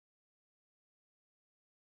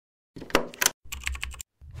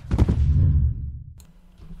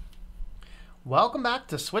Welcome back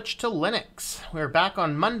to Switch to Linux. We're back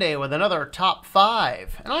on Monday with another Top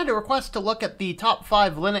 5. And I had a request to look at the Top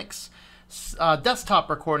 5 Linux desktop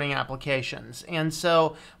recording applications. And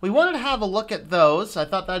so we wanted to have a look at those. I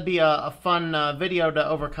thought that'd be a fun video to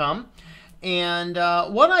overcome. And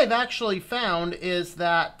what I've actually found is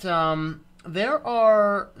that there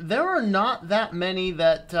are not that many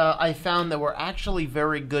that I found that were actually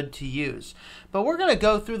very good to use. But we're going to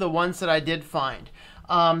go through the ones that I did find.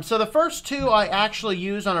 So the first two I actually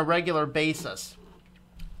use on a regular basis.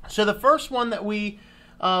 So the first one that we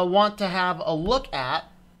want to have a look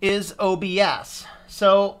at is OBS.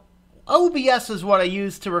 So OBS is what I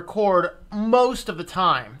use to record most of the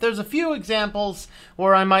time. There's a few examples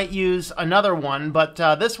where I might use another one, but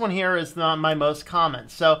this one here is not my most common.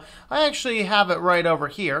 So I actually have it right over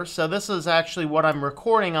here. So this is actually what I'm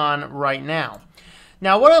recording on right now.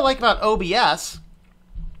 Now what I like about OBS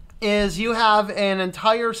is you have an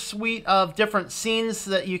entire suite of different scenes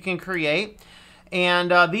that you can create,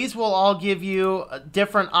 and these will all give you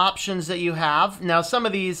different options that you have. Now some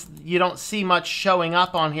of these you don't see much showing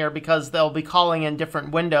up on here because they'll be calling in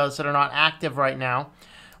different windows that are not active right now,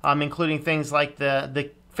 including things like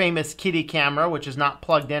the famous kitty camera, which is not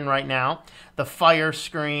plugged in right now, the fire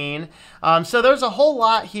screen. So there's a whole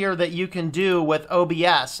lot here that you can do with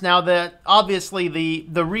OBS. Now, obviously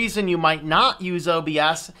the reason you might not use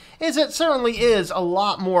OBS is it certainly is a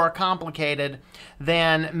lot more complicated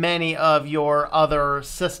than many of your other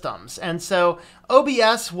systems. And so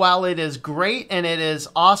OBS, while it is great and it is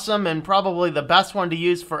awesome and probably the best one to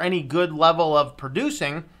use for any good level of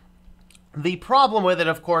producing, the problem with it,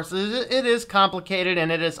 of course, is it is complicated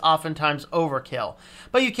and it is oftentimes overkill.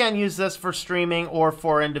 But you can use this for streaming or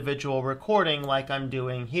for individual recording like I'm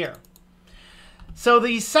doing here. So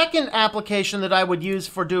the second application that I would use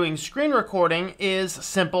for doing screen recording is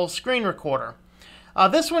Simple Screen Recorder.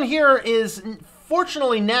 This one here is,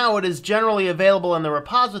 fortunately now it is generally available in the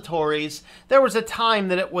repositories. There was a time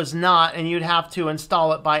that it was not, and you'd have to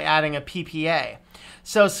install it by adding a PPA.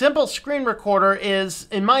 So Simple Screen Recorder is,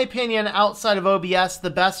 in my opinion, outside of OBS, the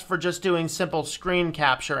best for just doing simple screen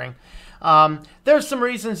capturing. There's some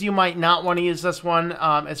reasons you might not want to use this one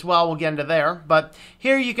as well. We'll get into there. But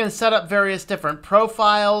here you can set up various different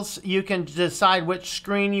profiles. You can decide which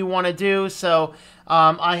screen you want to do. So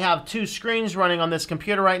I have two screens running on this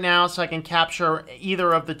computer right now, so I can capture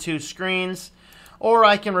either of the two screens. Or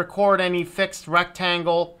I can record any fixed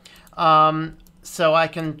rectangle. So I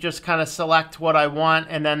can just kind of select what I want.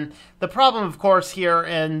 And then the problem, of course, here,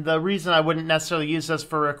 and the reason I wouldn't necessarily use this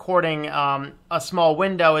for recording a small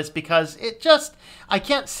window is because I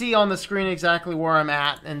can't see on the screen exactly where I'm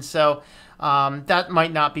at. And so that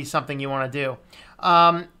might not be something you want to do.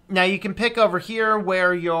 Now you can pick over here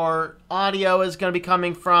where your audio is going to be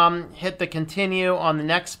coming from, hit the continue on the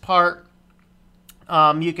next part.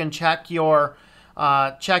 You can check your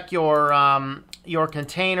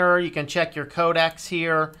container, you can check your codecs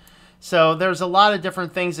here. So there's a lot of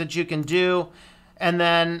different things that you can do. And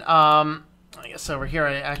then I guess over here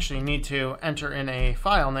I actually need to enter in a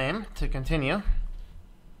file name to continue.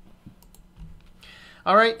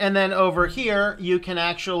 All right, and then over here you can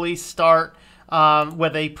actually start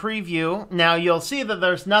with a preview. Now you'll see that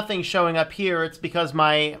there's nothing showing up here. It's because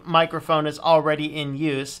my microphone is already in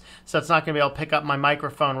use, so it's not going to be able to pick up my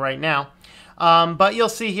microphone right now. But you'll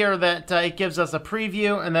see here that it gives us a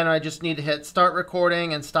preview, and then I just need to hit start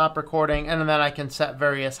recording and stop recording, and then I can set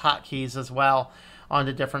various hotkeys as well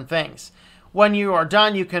onto different things. When you are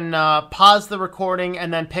done, you can pause the recording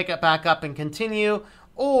and then pick it back up and continue,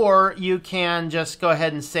 or you can just go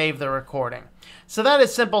ahead and save the recording. So that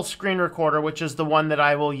is Simple Screen Recorder, which is the one that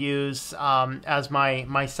I will use as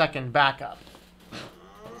my second backup.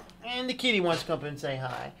 And the kitty wants to come up and say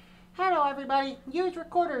hi. Hello, everybody. Use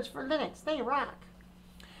recorders for Linux. They rock.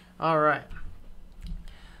 All right.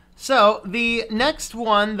 So the next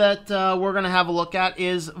one that we're going to have a look at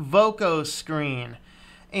is Vokoscreen.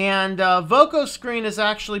 And Vokoscreen is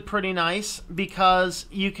actually pretty nice because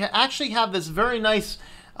you can actually have this very nice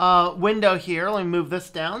window here. Let me move this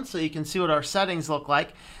down so you can see what our settings look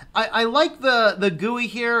like. I like the GUI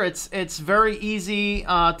here. It's very easy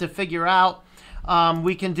to figure out.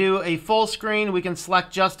 We can do a full screen, we can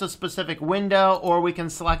select just a specific window, or we can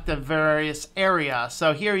select a various area.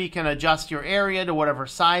 So here you can adjust your area to whatever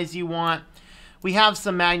size you want. We have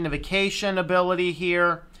some magnification ability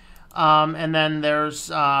here, and then there's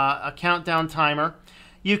a countdown timer.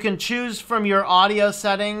 You can choose from your audio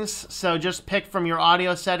settings, so just pick from your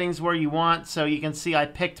audio settings where you want. So you can see I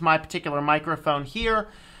picked my particular microphone here.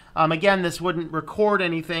 Again, this wouldn't record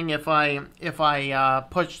anything if I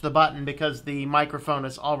push the button because the microphone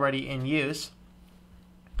is already in use.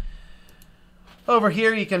 Over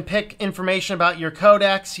here, you can pick information about your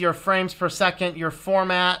codecs, your frames per second, your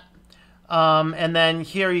format, and then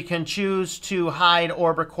here you can choose to hide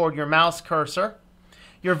or record your mouse cursor.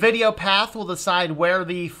 Your video path will decide where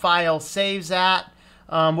the file saves at,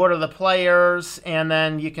 what are the players, and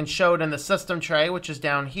then you can show it in the system tray, which is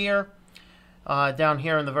down here in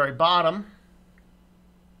the very bottom.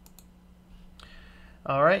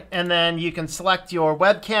 All right, and then you can select your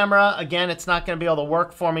web camera. Again, it's not going to be able to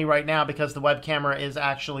work for me right now because the web camera is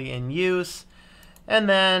actually in use. And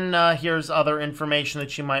then here's other information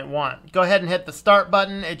that you might want. Go ahead and hit the start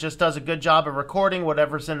button. It just does a good job of recording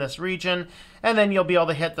whatever's in this region. And then you'll be able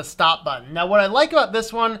to hit the stop button. Now, what I like about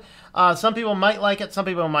this one, some people might like it, some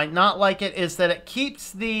people might not like it, is that it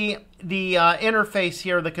keeps the interface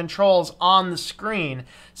here, the controls on the screen.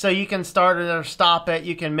 So you can start it or stop it.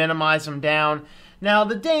 You can minimize them down. Now,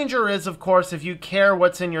 the danger is, of course, if you care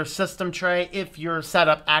what's in your system tray, if your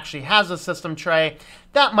setup actually has a system tray,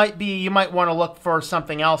 that might be, you might want to look for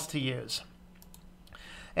something else to use.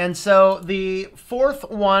 And so the fourth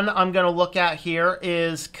one I'm going to look at here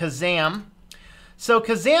is Kazam. So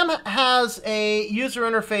Kazam has a user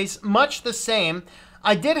interface much the same.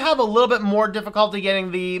 I did have a little bit more difficulty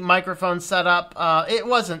getting the microphone set up. It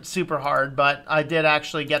wasn't super hard, but I did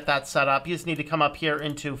actually get that set up. You just need to come up here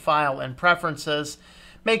into File and Preferences.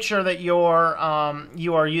 Make sure that you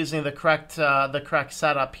are using the correct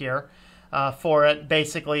setup here for it.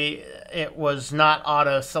 Basically, it was not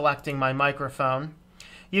auto-selecting my microphone.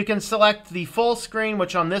 You can select the full screen,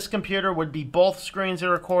 which on this computer would be both screens are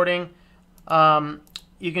recording.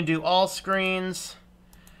 You can do all screens.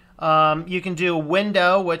 You can do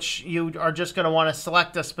window, which you are just going to want to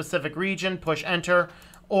select a specific region, push enter,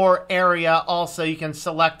 or area. Also, you can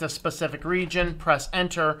select a specific region, press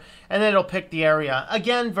enter, and then it'll pick the area.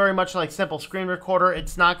 Again, very much like Simple Screen Recorder,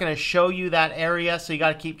 it's not going to show you that area, so you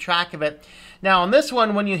got to keep track of it. Now, on this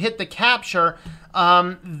one, when you hit the capture,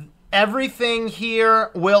 everything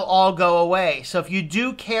here will all go away. So if you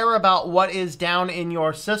do care about what is down in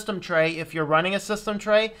your system tray, if you're running a system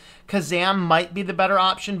tray, Kazam might be the better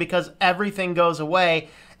option because everything goes away,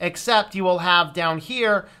 except you will have down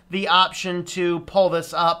here the option to pull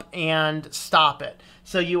this up and stop it.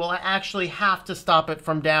 So you will actually have to stop it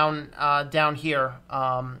from down here.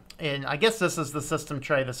 And I guess this is the system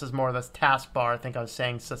tray. This is more of the taskbar. I think I was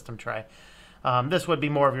saying system tray. This would be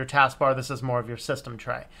more of your taskbar. This is more of your system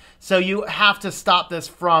tray. So you have to stop this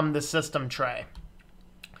from the system tray.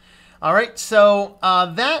 All right, so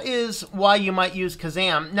that is why you might use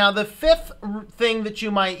Kazam. Now, the fifth thing that you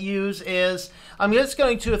might use is, I'm just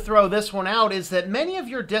going to throw this one out, is that many of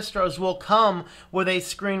your distros will come with a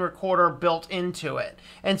screen recorder built into it.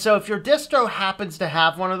 And so if your distro happens to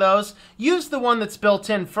have one of those, use the one that's built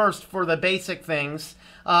in first for the basic things.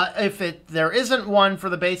 If there isn't one for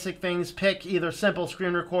the basic things, pick either Simple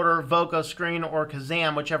Screen Recorder, Vokoscreen, or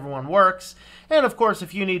Kazam, whichever one works. And of course,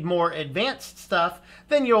 if you need more advanced stuff,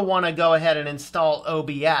 then you'll want to go ahead and install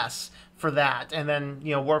OBS for that, and then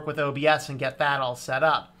work with OBS and get that all set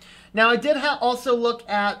up. Now, I did also look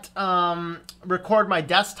at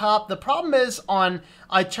RecordMyDesktop. The problem is I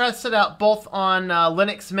tested out both on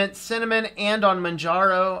Linux Mint Cinnamon and on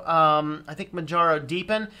Manjaro, I think Manjaro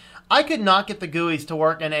Deepin. I could not get the GUIs to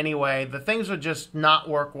work in any way. The things would just not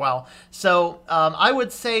work well. So I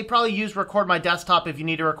would say probably use RecordMyDesktop if you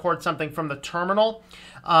need to record something from the terminal.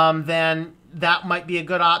 Then that might be a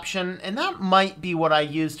good option. And that might be what I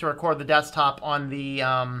use to record the desktop on the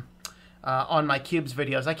on my Cubes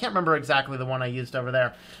videos. I can't remember exactly the one I used over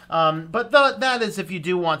there. But that is if you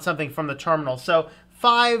do want something from the terminal. So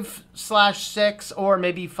 5/6 or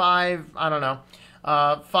maybe 5, I don't know.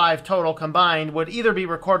 5 total combined would either be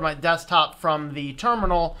RecordMyDesktop from the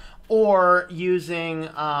terminal or using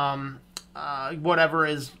whatever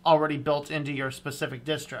is already built into your specific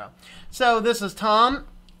distro. So this is Tom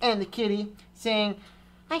and the kitty saying,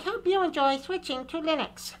 I hope you enjoy switching to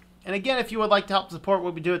Linux. And again, if you would like to help support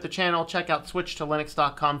what we do at the channel, check out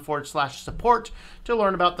switchtolinux.com/support to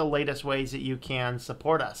learn about the latest ways that you can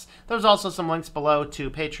support us. There's also some links below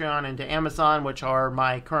to Patreon and to Amazon, which are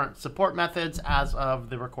my current support methods as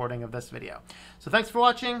of the recording of this video. So thanks for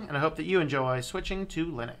watching, and I hope that you enjoy switching to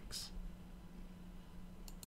Linux.